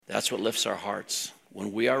That's what lifts our hearts,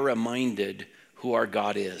 when we are reminded who our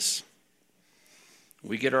God is.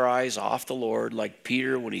 We get our eyes off the Lord, like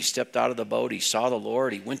Peter, when he stepped out of the boat, he saw the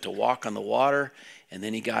Lord, he went to walk on the water, and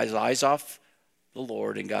then he got his eyes off the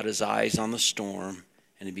Lord and got his eyes on the storm,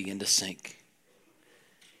 and he began to sink.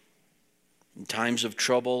 In times of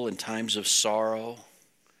trouble, in times of sorrow,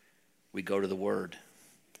 we go to the Word.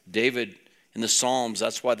 David, in the Psalms,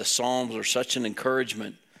 that's why the Psalms are such an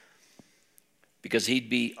encouragement, because he'd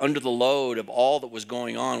be under the load of all that was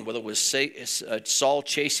going on, whether it was Saul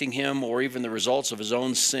chasing him or even the results of his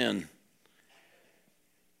own sin.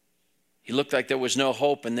 He looked like there was no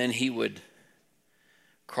hope, and then he would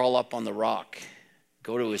crawl up on the rock,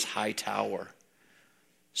 go to his high tower,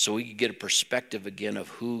 so he could get a perspective again of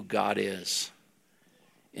who God is.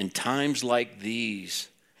 In times like these,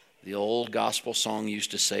 the old gospel song used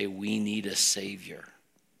to say, we need a Savior.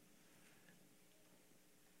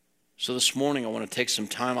 So this morning I want to take some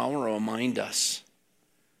time. I want to remind us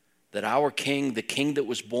that our King, the King that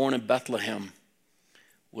was born in Bethlehem,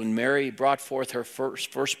 when Mary brought forth her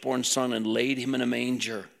firstborn son and laid him in a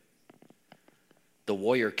manger, the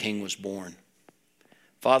warrior king was born.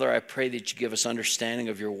 Father, I pray that you give us understanding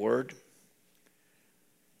of your word.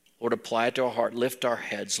 Lord, apply it to our heart. Lift our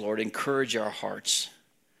heads, Lord. Encourage our hearts,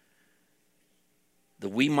 that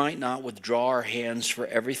we might not withdraw our hands for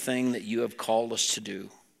everything that you have called us to do,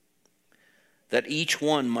 that each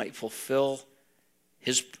one might fulfill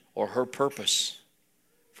his or her purpose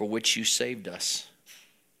for which you saved us.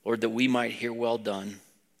 Lord, that we might hear well done,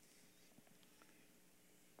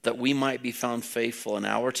 that we might be found faithful in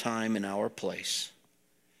our time, in our place.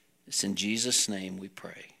 It's in Jesus' name we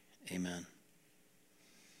pray. Amen.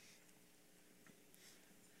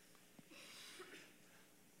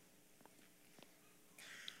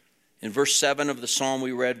 In verse 7 of the psalm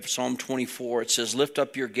we read, Psalm 24, it says, lift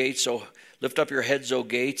up your heads, O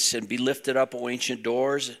gates, and be lifted up, O ancient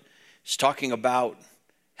doors. It's talking about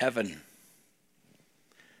heaven,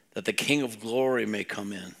 that the King of glory may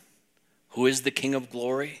come in. Who is the King of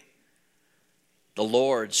glory? The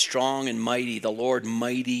Lord, strong and mighty, the Lord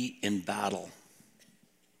mighty in battle.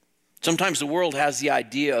 Sometimes the world has the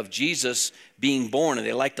idea of Jesus being born, and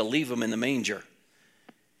they like to leave him in the manger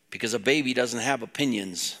because a baby doesn't have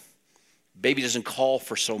opinions. Baby doesn't call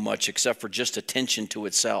for so much except for just attention to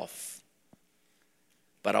itself.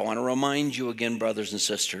 But I want to remind you again, brothers and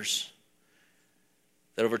sisters,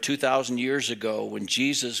 that over 2,000 years ago, when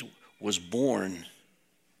Jesus was born,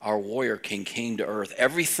 our warrior king came to earth.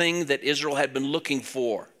 Everything that Israel had been looking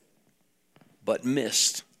for but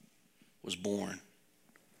missed was born.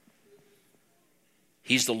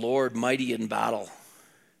 He's the Lord mighty in battle.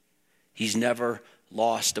 He's never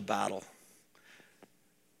lost a battle.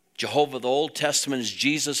 Jehovah of the Old Testament is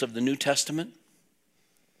Jesus of the New Testament.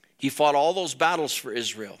 He fought all those battles for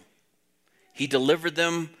Israel. He delivered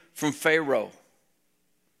them from Pharaoh.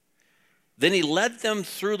 Then he led them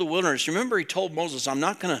through the wilderness. Remember, he told Moses, I'm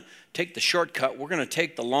not going to take the shortcut. We're going to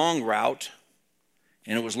take the long route.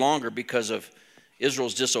 And it was longer because of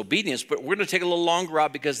Israel's disobedience, but we're going to take a little longer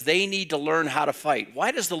route because they need to learn how to fight.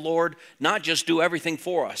 Why does the Lord not just do everything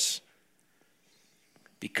for us?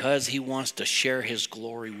 Because he wants to share his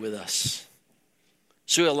glory with us.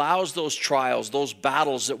 So he allows those trials, those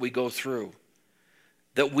battles that we go through,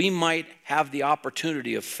 that we might have the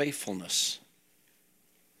opportunity of faithfulness,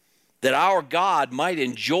 that our God might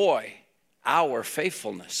enjoy our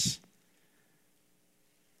faithfulness,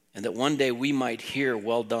 and that one day we might hear,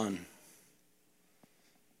 well done.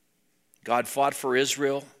 God fought for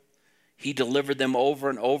Israel. He delivered them over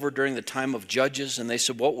and over during the time of Judges, and they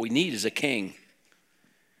said, what we need is a king.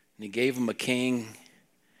 And he gave them a king,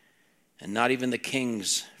 and not even the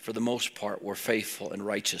kings, for the most part, were faithful and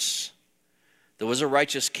righteous. There was a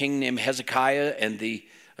righteous king named Hezekiah, and the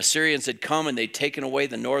Assyrians had come and they'd taken away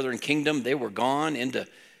the northern kingdom. They were gone into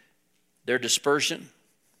their dispersion.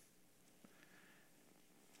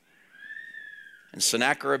 And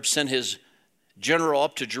Sennacherib sent his general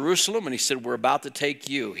up to Jerusalem, and he said, we're about to take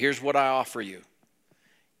you. Here's what I offer you.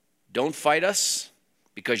 Don't fight us,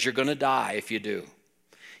 because you're going to die if you do.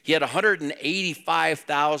 He had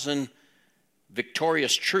 185,000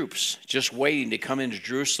 victorious troops just waiting to come into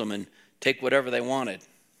Jerusalem and take whatever they wanted.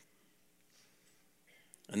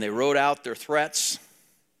 And they wrote out their threats,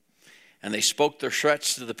 and they spoke their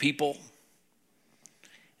threats to the people.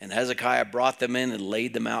 And Hezekiah brought them in and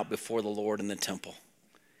laid them out before the Lord in the temple.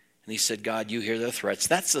 And he said, God, you hear their threats.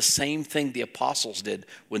 That's the same thing the apostles did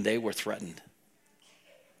when they were threatened.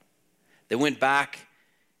 They went back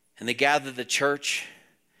and they gathered the church,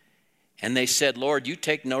 and they said, Lord, you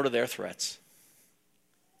take note of their threats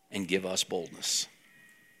and give us boldness.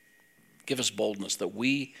 Give us boldness that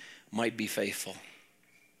we might be faithful.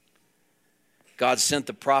 God sent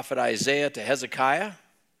the prophet Isaiah to Hezekiah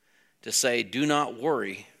to say, do not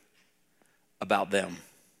worry about them.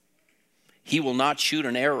 He will not shoot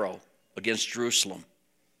an arrow against Jerusalem.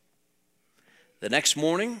 The next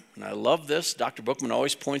morning, and I love this, Dr. Bookman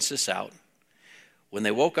always points this out, when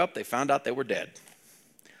they woke up, they found out they were dead.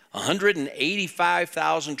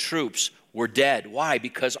 185,000 troops were dead. Why?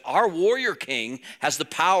 Because our warrior king has the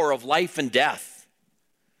power of life and death.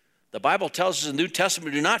 The Bible tells us in the New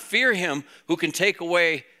Testament, do not fear him who can take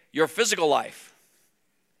away your physical life.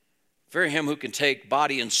 Fear him who can take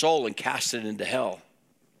body and soul and cast it into hell.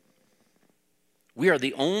 We are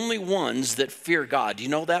the only ones that fear God. Do you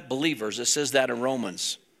know that? Believers. It says that in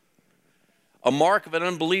Romans. A mark of an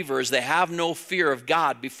unbeliever is they have no fear of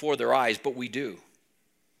God before their eyes, but we do.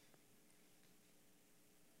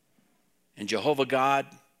 And Jehovah God,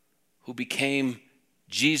 who became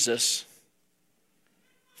Jesus,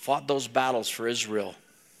 fought those battles for Israel,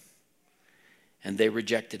 and they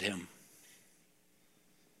rejected him.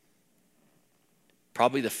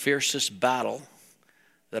 Probably the fiercest battle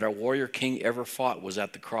that our warrior king ever fought was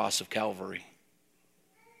at the cross of Calvary.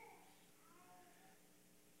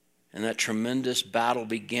 And that tremendous battle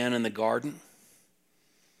began in the garden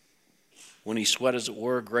when he sweat, as it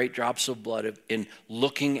were, great drops of blood in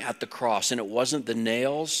looking at the cross. And it wasn't the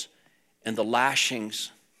nails and the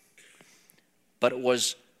lashings, but it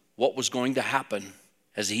was what was going to happen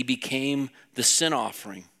as he became the sin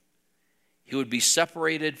offering. He would be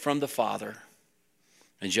separated from the Father.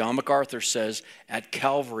 And John MacArthur says, at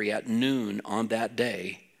Calvary at noon on that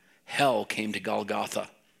day, hell came to Golgotha.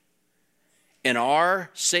 And our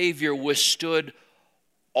Savior withstood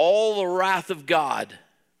all the wrath of God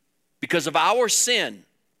because of our sin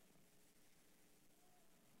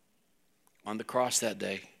on the cross that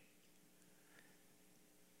day.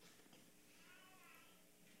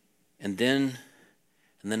 And then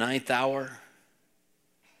in the 9th hour,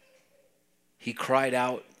 he cried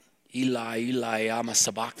out, Eli, Eli, lama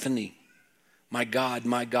sabachthani. My God,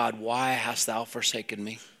 why hast thou forsaken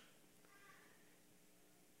me?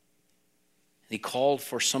 He called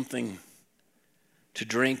for something to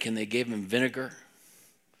drink, and they gave him vinegar.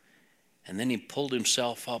 And then he pulled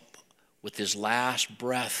himself up with his last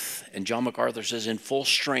breath, and John MacArthur says, in full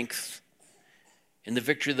strength, in the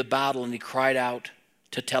victory of the battle, and he cried out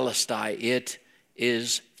to Telestai, it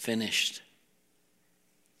is finished.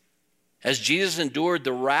 As Jesus endured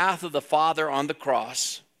the wrath of the Father on the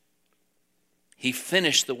cross, he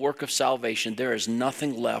finished the work of salvation. There is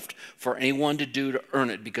nothing left for anyone to do to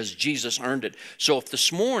earn it because Jesus earned it. So if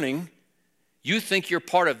this morning you think you're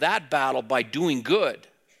part of that battle by doing good,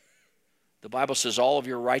 the Bible says all of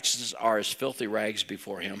your righteousness are as filthy rags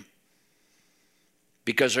before him.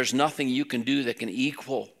 Because there's nothing you can do that can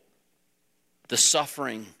equal the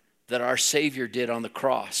suffering that our Savior did on the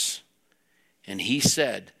cross. And he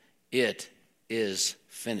said, it is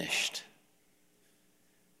finished.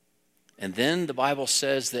 And then the Bible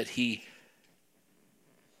says that he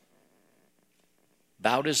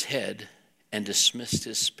bowed his head and dismissed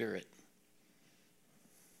his spirit.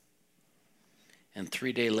 And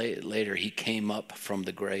 3 days later, he came up from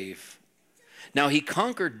the grave. Now, he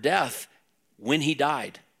conquered death when he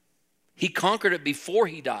died. He conquered it before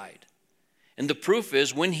he died. And the proof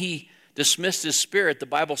is when he dismissed his spirit, the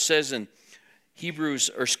Bible says in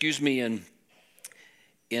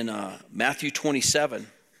Matthew 27,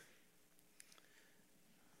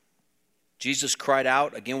 Jesus cried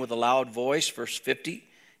out again with a loud voice, verse 50,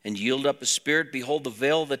 and yielded up his spirit. Behold, the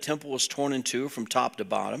veil of the temple was torn in two from top to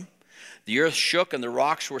bottom. The earth shook and the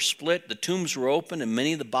rocks were split. The tombs were opened, and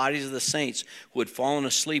many of the bodies of the saints who had fallen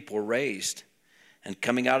asleep were raised. And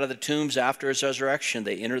coming out of the tombs after his resurrection,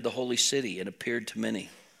 they entered the holy city and appeared to many.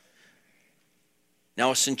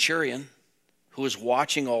 Now a centurion who was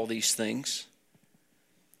watching all these things,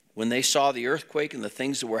 when they saw the earthquake and the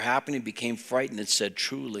things that were happening, became frightened and said,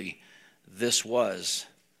 truly, this was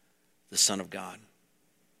the Son of God.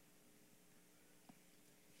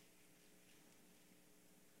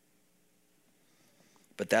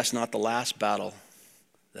 But that's not the last battle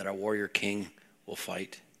that our warrior king will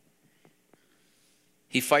fight.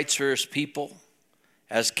 He fights for his people.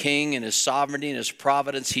 As king in his sovereignty and his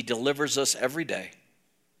providence, he delivers us every day.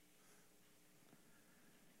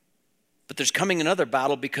 But there's coming another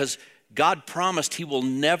battle because God promised he will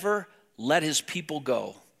never let his people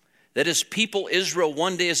go. That his people, Israel,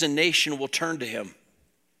 one day as a nation will turn to him.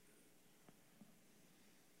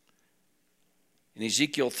 In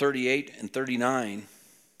Ezekiel 38 and 39,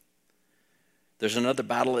 there's another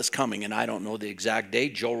battle that's coming, and I don't know the exact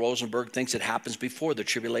date. Joel Rosenberg thinks it happens before the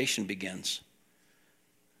tribulation begins.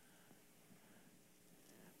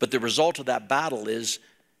 But the result of that battle is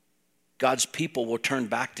God's people will turn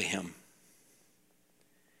back to him.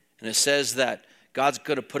 And it says that God's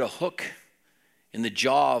going to put a hook in the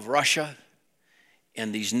jaw of Russia,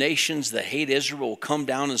 and these nations that hate Israel will come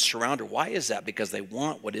down and surround her. Why is that? Because they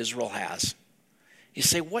want what Israel has. You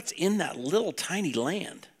say, what's in that little tiny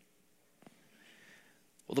land?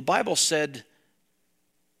 Well, the Bible said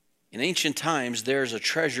in ancient times there's a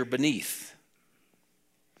treasure beneath.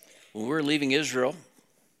 When we were leaving Israel,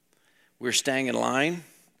 we were staying in line,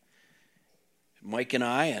 Mike and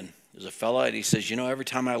I, and there's a fella, and he says, every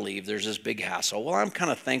time I leave, there's this big hassle. Well, I'm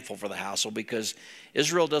kind of thankful for the hassle because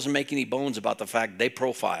Israel doesn't make any bones about the fact they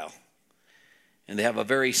profile. And they have a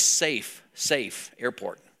very safe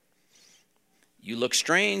airport. You look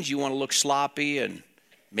strange, you want to look sloppy, and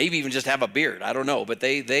maybe even just have a beard. I don't know. But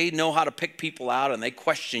they know how to pick people out, and they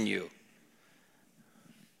question you.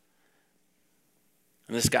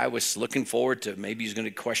 And this guy was looking forward to maybe he's going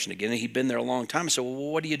to question again. And he'd been there a long time. I said,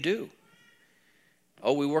 well, what do you do?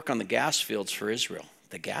 Oh, we work on the gas fields for Israel.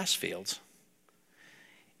 The gas fields?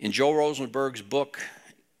 In Joel Rosenberg's book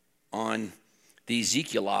on the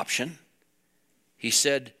Ezekiel option, he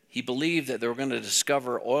said he believed that they were going to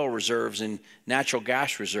discover oil reserves and natural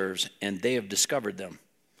gas reserves, and they have discovered them.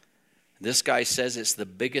 This guy says it's the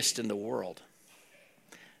biggest in the world.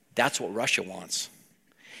 That's what Russia wants.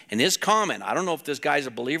 And his comment, I don't know if this guy's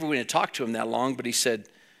a believer, we didn't talk to him that long, but he said,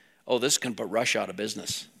 oh, this can put Russia out of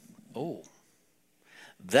business. Oh.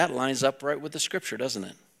 That lines up right with the scripture, doesn't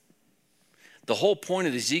it? The whole point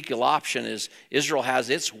of the Ezekiel option is Israel has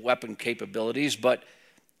its weapon capabilities, but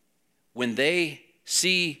when they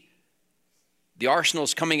see the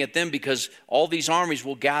arsenals coming at them, because all these armies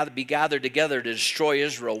will be gathered together to destroy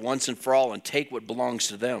Israel once and for all and take what belongs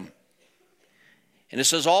to them. And it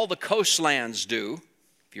says all the coastlands do,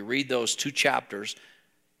 if you read those 2 chapters,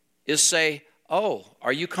 is say, oh,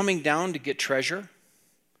 are you coming down to get treasure?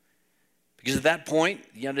 Because at that point,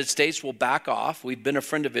 the United States will back off. We've been a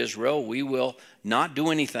friend of Israel. We will not do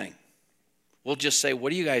anything. We'll just say,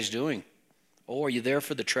 what are you guys doing? Oh, are you there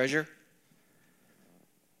for the treasure?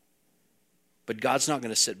 But God's not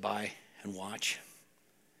going to sit by and watch.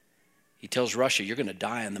 He tells Russia, you're going to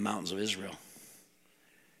die in the mountains of Israel.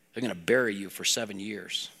 They're going to bury you for 7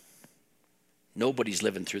 years. Nobody's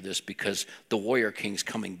living through this because the warrior king's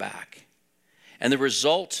coming back. And the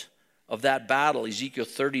result of that battle, Ezekiel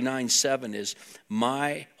 39:7, is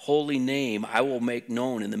my holy name I will make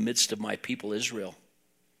known in the midst of my people Israel.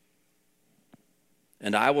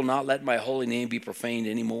 And I will not let my holy name be profaned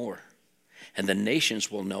anymore. And the nations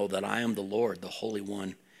will know that I am the Lord, the Holy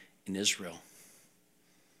One in Israel.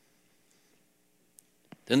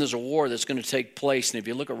 Then there's a war that's going to take place. And if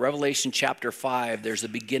you look at Revelation chapter 5, there's the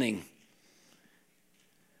beginning.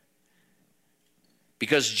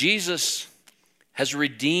 Because Jesus has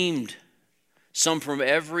redeemed some from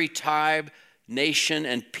every tribe, nation,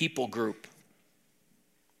 and people group.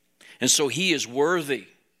 And so he is worthy.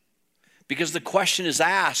 Because the question is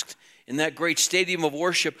asked in that great stadium of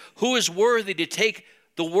worship, who is worthy to take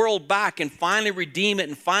the world back and finally redeem it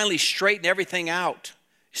and finally straighten everything out?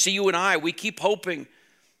 See, you and I, we keep hoping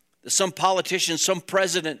that some politician, some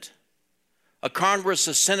president, a Congress,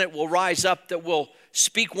 a Senate will rise up that will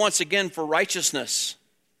speak once again for righteousness.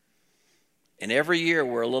 And every year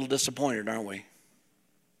we're a little disappointed, aren't we?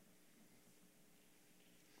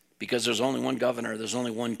 Because there's only one governor, there's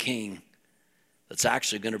only one king that's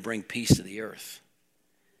actually going to bring peace to the earth.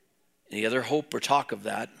 Any other hope or talk of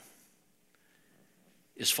that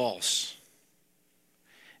is false.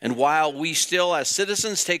 And while we still as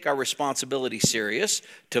citizens take our responsibility serious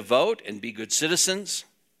to vote and be good citizens,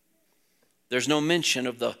 there's no mention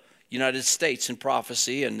of the United States in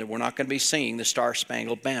prophecy, and we're not going to be singing the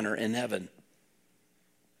Star-Spangled Banner in heaven.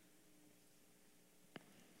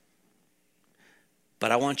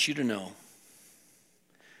 But I want you to know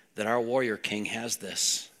that our warrior king has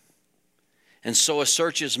this. And so a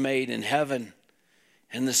search is made in heaven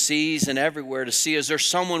and the seas and everywhere to see, is there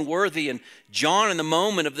someone worthy? And John, in the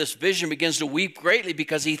moment of this vision, begins to weep greatly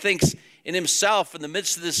because he thinks in himself, in the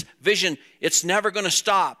midst of this vision, it's never going to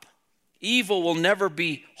stop. Evil will never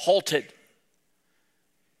be halted.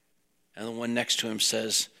 And the one next to him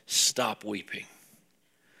says, stop weeping.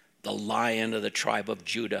 The Lion of the tribe of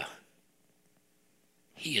Judah,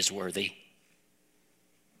 he is worthy.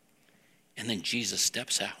 And then Jesus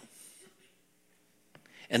steps out.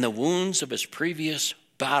 And the wounds of his previous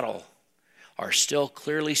battle are still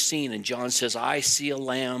clearly seen. And John says, I see a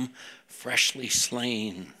lamb freshly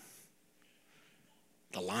slain.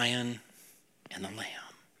 The lion and the lamb.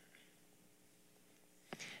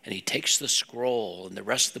 And he takes the scroll, and the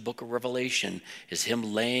rest of the book of Revelation is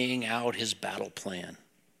him laying out his battle plan.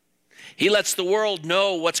 He lets the world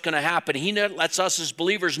know what's going to happen. He lets us as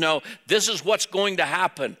believers know this is what's going to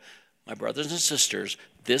happen. My brothers and sisters,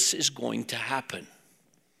 this is going to happen.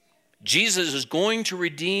 Jesus is going to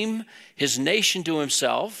redeem his nation to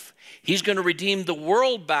himself. He's going to redeem the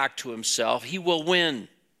world back to himself. He will win.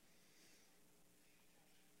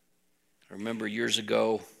 I remember years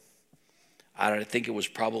ago, I think it was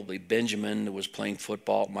probably Benjamin that was playing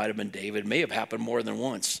football. It might have been David. It may have happened more than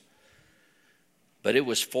once. But it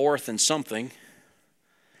was 4th and something.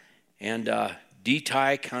 And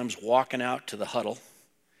D-Ty comes walking out to the huddle.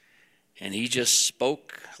 And he just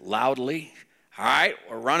spoke loudly. All right,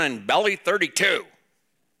 we're running belly 32.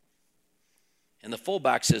 And the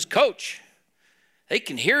fullback says, Coach, they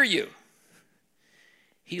can hear you.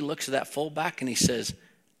 He looks at that fullback and he says,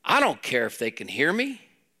 I don't care if they can hear me.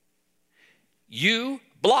 You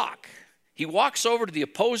block. He walks over to the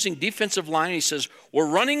opposing defensive line and he says, we're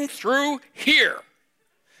running through here.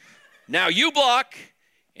 Now you block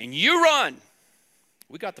and you run.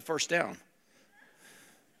 We got the first down.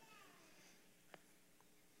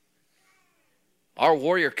 Our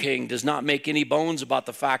warrior king does not make any bones about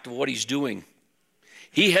the fact of what he's doing.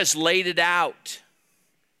 He has laid it out.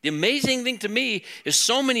 The amazing thing to me is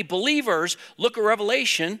so many believers look at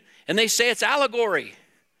Revelation and they say it's allegory.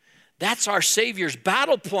 That's our Savior's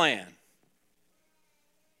battle plan.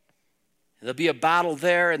 There'll be a battle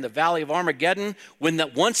there in the Valley of Armageddon when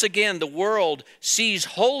once again the world sees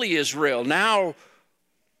holy Israel. Now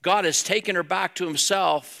God has taken her back to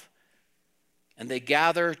himself and they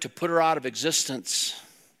gather to put her out of existence.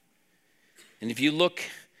 And if you look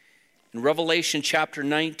in Revelation chapter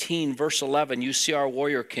 19, verse 11, you see our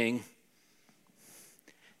warrior king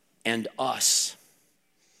and us.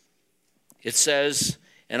 It says,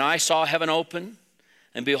 and I saw heaven open,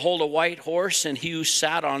 and behold a white horse, and he who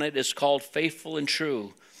sat on it is called Faithful and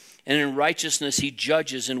True. And in righteousness he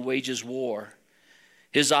judges and wages war.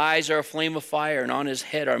 His eyes are a flame of fire, and on his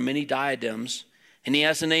head are many diadems. And he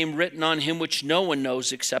has a name written on him which no one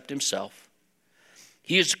knows except himself.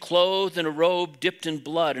 He is clothed in a robe dipped in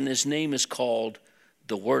blood, and his name is called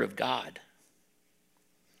the Word of God.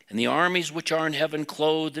 And the armies which are in heaven,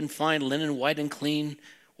 clothed in fine linen, white and clean,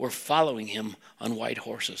 were following him on white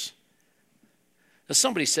horses. Now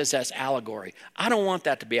somebody says that's allegory. I don't want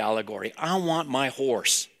that to be allegory. I want my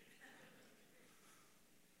horse.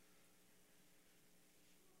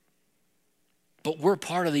 But we're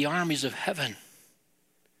part of the armies of heaven.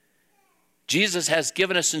 Jesus has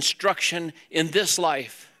given us instruction in this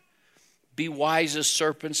life. Be wise as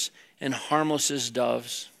serpents and harmless as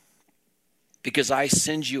doves, because I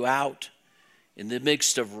send you out in the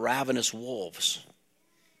midst of ravenous wolves.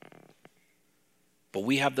 But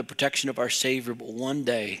we have the protection of our Savior, but one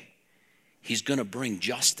day he's going to bring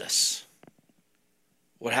justice.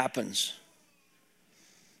 What happens?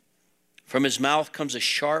 From his mouth comes a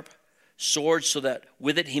sharp sword, so that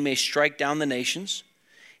with it he may strike down the nations.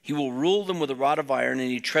 He will rule them with a rod of iron, and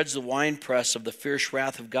he treads the winepress of the fierce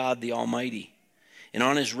wrath of God the Almighty. And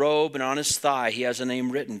on his robe and on his thigh he has a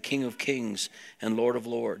name written, King of Kings and Lord of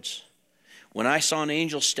Lords. When I saw an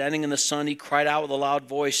angel standing in the sun, he cried out with a loud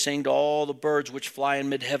voice, saying to all the birds which fly in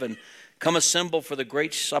mid-heaven, come assemble for the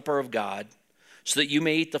great supper of God, so that you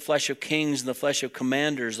may eat the flesh of kings and the flesh of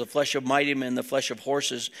commanders, the flesh of mighty men, the flesh of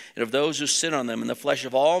horses, and of those who sit on them, and the flesh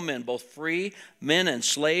of all men, both free men and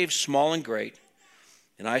slaves, small and great.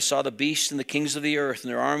 And I saw the beast and the kings of the earth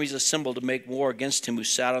and their armies assembled to make war against him who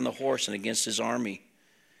sat on the horse and against his army.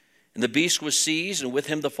 And the beast was seized, and with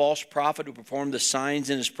him the false prophet who performed the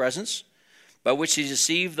signs in his presence, by which he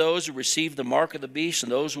deceived those who received the mark of the beast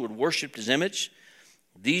and those who had worshipped his image.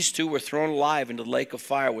 These two were thrown alive into the lake of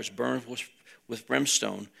fire, which burned with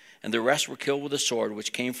brimstone, and the rest were killed with a sword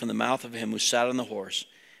which came from the mouth of him who sat on the horse,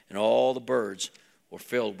 and all the birds were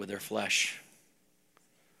filled with their flesh.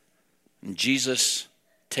 And Jesus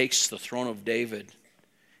takes the throne of David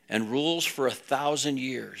and rules for 1,000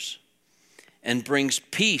 years and brings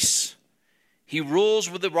peace. He rules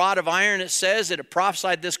with the rod of iron, it says. It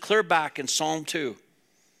prophesied this clear back in Psalm 2.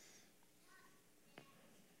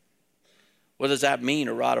 What does that mean,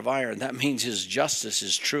 a rod of iron? That means his justice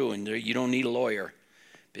is true, and you don't need a lawyer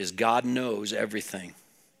because God knows everything.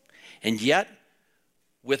 And yet,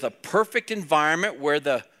 with a perfect environment where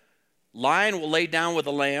the lion will lay down with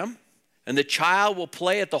the lamb and the child will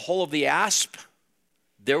play at the hole of the asp,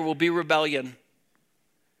 there will be rebellion.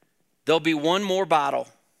 There'll be one more battle.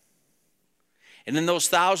 And in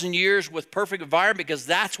those 1,000 years with perfect environment, because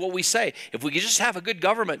that's what we say. If we could just have a good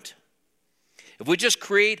government, if we just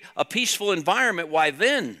create a peaceful environment, why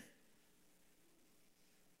then?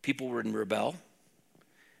 People wouldn't rebel.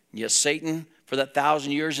 And yet Satan, for that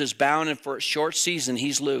 1,000 years is bound, and for a short season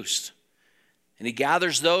he's loosed. And he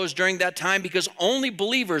gathers those during that time because only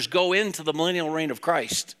believers go into the millennial reign of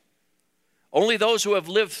Christ. Only those who have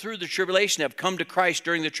lived through the tribulation, have come to Christ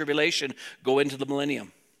during the tribulation, go into the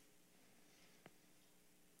millennium.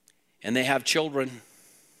 And they have children.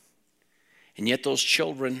 And yet those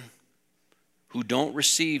children who don't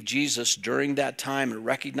receive Jesus during that time and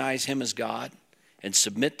recognize him as God and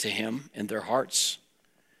submit to him in their hearts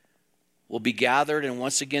will be gathered and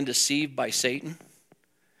once again deceived by Satan.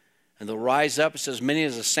 And they'll rise up, it says, many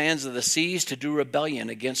as the sands of the seas, to do rebellion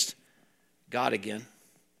against God again.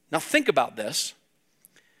 Now think about this.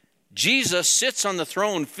 Jesus sits on the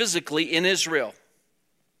throne physically in Israel.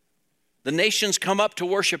 The nations come up to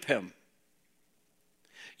worship him.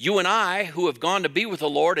 You and I, who have gone to be with the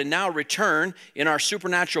Lord and now return in our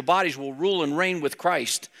supernatural bodies, will rule and reign with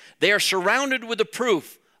Christ. They are surrounded with the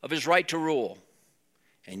proof of his right to rule,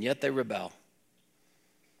 and yet they rebel.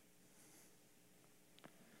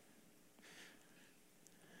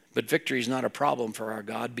 But victory is not a problem for our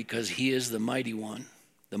God because he is the mighty one,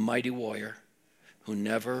 the mighty warrior who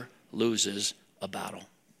never loses a battle.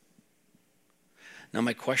 Now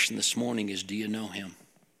my question this morning is, do you know him?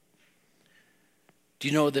 Do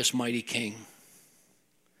you know this mighty king?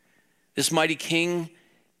 This mighty king,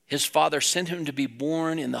 his father sent him to be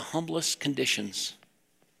born in the humblest conditions.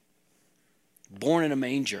 Born in a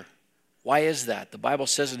manger. Why is that? The Bible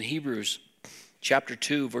says in Hebrews chapter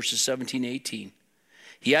 2, verses 17 and 18,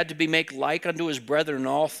 he had to be made like unto his brethren in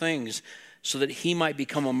all things, so that he might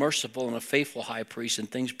become a merciful and a faithful high priest in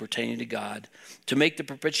things pertaining to God, to make the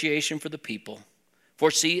propitiation for the people.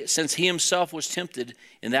 For see, since he himself was tempted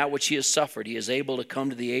in that which he has suffered, he is able to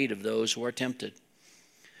come to the aid of those who are tempted.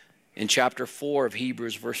 In chapter 4 of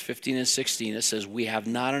Hebrews, verse 15 and 16, it says, we have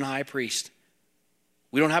not an high priest.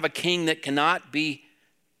 We don't have a king that cannot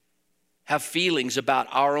have feelings about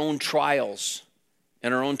our own trials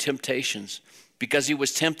and our own temptations, because he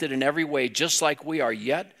was tempted in every way, just like we are,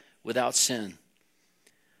 yet without sin.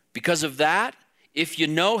 Because of that, if you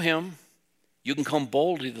know him, you can come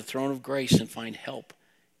boldly to the throne of grace and find help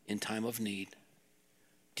in time of need.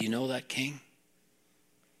 Do you know that king?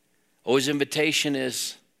 Oh, his invitation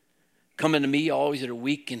is, come unto me, all that are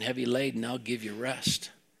weak and heavy laden, I'll give you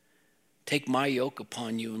rest. Take my yoke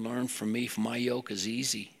upon you and learn from me, for my yoke is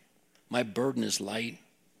easy. My burden is light,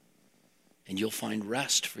 and you'll find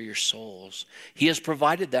rest for your souls. He has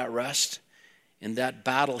provided that rest in that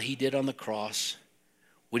battle he did on the cross,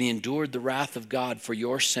 when he endured the wrath of God for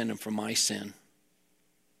your sin and for my sin.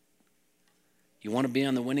 You want to be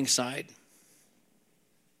on the winning side?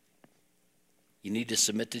 You need to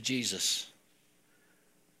submit to Jesus.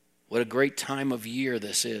 What a great time of year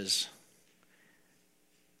this is,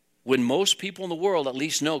 when most people in the world at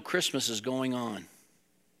least know Christmas is going on.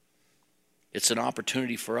 It's an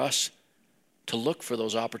opportunity for us to look for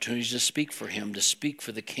those opportunities to speak for him, to speak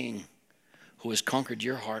for the King who has conquered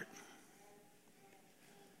your heart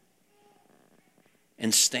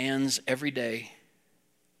and stands every day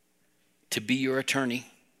to be your attorney,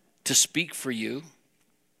 to speak for you.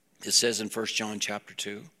 It says in 1 John chapter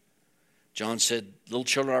 2, John said, little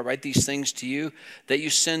children, I write these things to you that you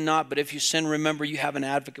sin not, but if you sin, remember you have an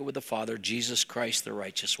advocate with the Father, Jesus Christ, the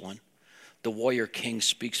righteous one. The warrior king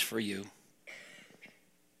speaks for you.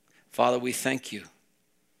 Father, we thank you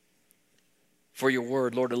for your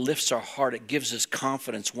word. Lord, it lifts our heart. It gives us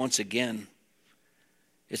confidence once again.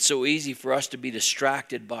 It's so easy for us to be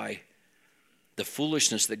distracted by the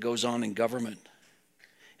foolishness that goes on in government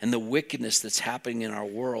and the wickedness that's happening in our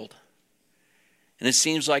world. And it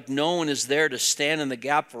seems like no one is there to stand in the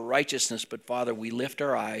gap for righteousness. But Father, we lift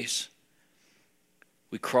our eyes.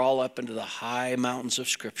 We crawl up into the high mountains of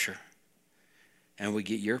Scripture, and we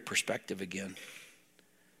get your perspective again,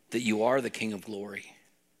 that you are the King of glory.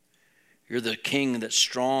 You're the King that's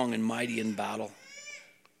strong and mighty in battle.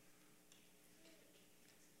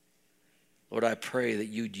 Lord, I pray that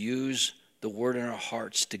you'd use the word in our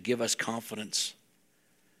hearts to give us confidence,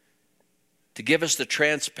 to give us the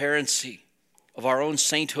transparency of our own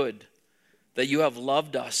sainthood, that you have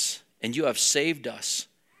loved us and you have saved us,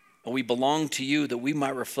 and we belong to you, that we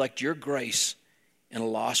might reflect your grace in a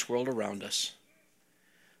lost world around us.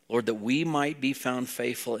 Lord, that we might be found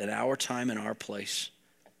faithful in our time and our place.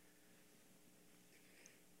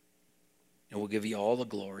 And we'll give you all the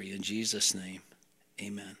glory in Jesus' name.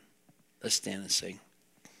 Amen. Let's stand and sing.